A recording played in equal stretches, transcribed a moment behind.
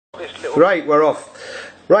this little... Right, we're off.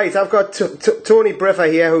 Right, I've got Tony Briffa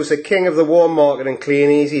here, who's the king of the warm market in Clean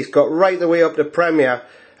Easy. He's got right the way up to Premier.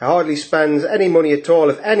 He hardly spends any money at all,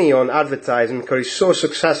 if any, on advertising because he's so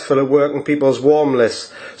successful at working people's warm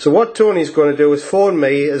lists. So what Tony's going to do is phone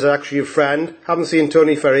me as actually a friend. Haven't seen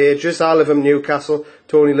Tony for ages. I live in Newcastle.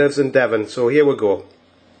 Tony lives in Devon. So here we go.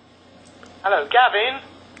 Hello, Gavin.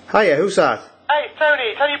 Hiya, who's that? Hey,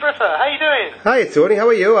 Tony Briffa. How you doing? Hiya, Tony. How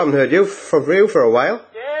are you? I haven't heard you from you for a while.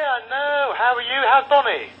 Yeah, I know. How are you? How's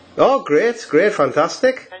Bonnie? Oh, great,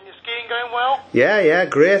 fantastic. And your skiing going well? Yeah,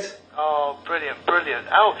 great. Oh, brilliant.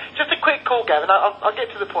 Oh, just a quick call, Gavin. I'll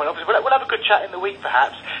get to the point. Obviously, we'll have a good chat in the week,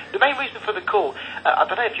 perhaps. The main reason for the call, I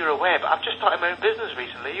don't know if you're aware, but I've just started my own business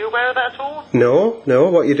recently. Are you aware of that at all? No.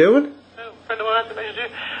 What are you doing? No, a friend of mine has mentioned you.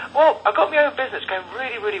 Well, I've got my own business going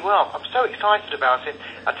really well. I'm so excited about it.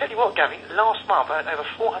 I'll tell you what, Gavin, last month I earned over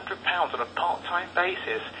 £400 on a part-time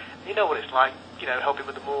basis. You know what it's like, helping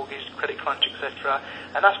with the mortgage, credit crunch, etc.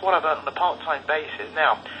 And that's what I've earned on a part-time basis.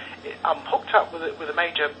 Now, I'm hooked up with a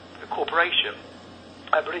major corporation,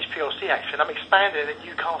 a British PLC actually, and I'm expanding in the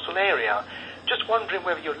Newcastle area. Just wondering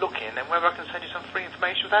whether you're looking and whether I can send you some free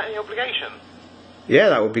information without any obligation. Yeah,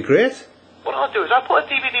 that would be great. What I'll do is I'll put a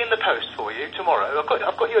DVD in the post for you tomorrow. I've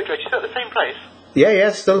got your address. You still at the same place? Yeah,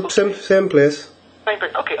 still same place. Same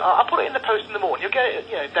place. Okay, I'll put it in the post in the morning. You'll get it,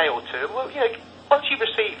 a day or two. Well, once you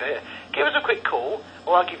receive it, give us a quick call,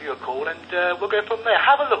 or I'll give you a call, and we'll go from there.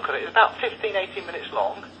 Have a look at it. It's about 15-18 minutes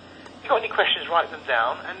long. If you've got any questions, write them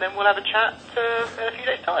down, and then we'll have a chat in a few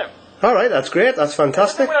days' time. All right, that's great. That's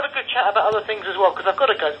fantastic. And we'll have a good chat about other things as well, because I've got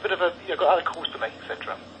to go. It's a bit of a, got other calls to make,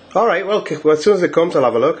 etc. All right, well, as soon as it comes, I'll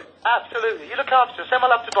have a look. Absolutely. You look after it. Send my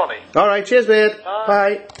love to Bonnie. All right, cheers, mate.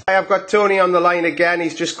 Bye. Hi, I've got Tony on the line again.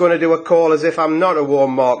 He's just going to do a call as if I'm not a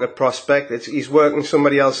warm market prospect. He's working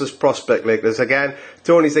somebody else's prospect like this again.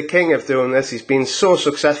 Tony's the king of doing this. He's been so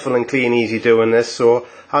successful and Clean Easy doing this, so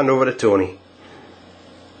hand over to Tony.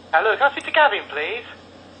 Hello, can I speak to Gavin, please?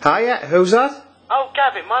 Hiya, who's that? Oh,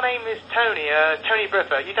 Gavin, my name is Tony, Tony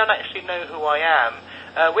Briffa. You don't actually know who I am.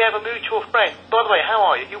 We have a mutual friend. By the way, how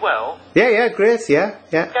are you? You well? Yeah, great, yeah.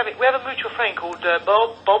 Gavin, we have a mutual friend called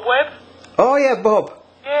Bob Webb. Oh, yeah, Bob.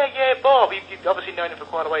 Yeah, Bob. You've obviously known him for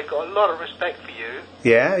quite a while. He's got a lot of respect for you.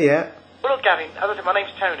 Yeah. Well, look, Gavin, as I said, my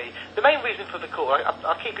name's Tony. The main reason for the call,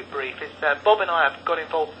 I'll keep it brief, is Bob and I have got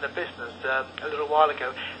involved in the business a little while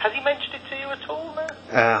ago. Has he mentioned it to you at all, man?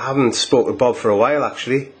 I haven't spoken to Bob for a while,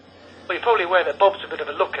 actually. Well, you're probably aware that Bob's a bit of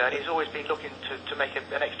a looker, and he's always been looking to make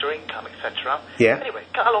an extra income, etc. Yeah. Anyway,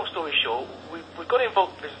 cut a long story short, we've got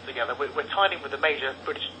involved in business together. We're tied in with a major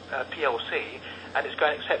British PLC, and it's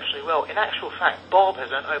going exceptionally well. In actual fact, Bob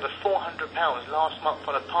has earned over £400 last month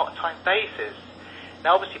on a part-time basis.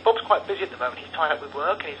 Now, obviously, Bob's quite busy at the moment. He's tied up with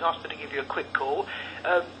work, and he's asked me to give you a quick call.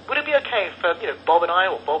 Would it be okay if, Bob and I,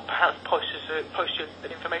 or Bob perhaps post you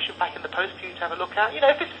the information back in the post for you to have a look at?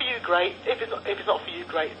 If it's for you, great. If it's not for you,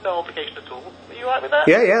 great. No obligation at all. Are you all right with that?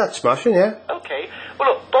 Yeah, that's smashing, yeah. Okay.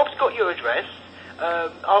 Well, look, Bob's got your address.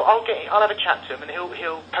 I'll have a chat to him, and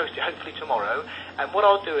he'll post it hopefully tomorrow. And what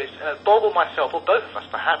I'll do is, Bob or myself, or both of us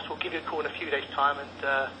perhaps, will give you a call in a few days' time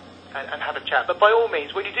and have a chat. But by all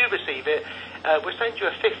means, when you do receive it, we'll send you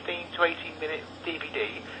a 15 to 18 minute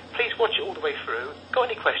DVD. Please watch it all the way through. Got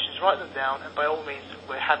any questions, write them down, and by all means,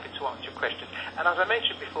 we're happy to answer your questions. And as I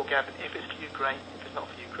mentioned before, Gavin, if it's for you, great. If it's not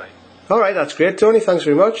for you, great. All right, that's great, Tony. Thanks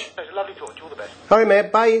very much. It was a lovely talk to you. All the best. All right,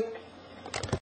 mate. Bye.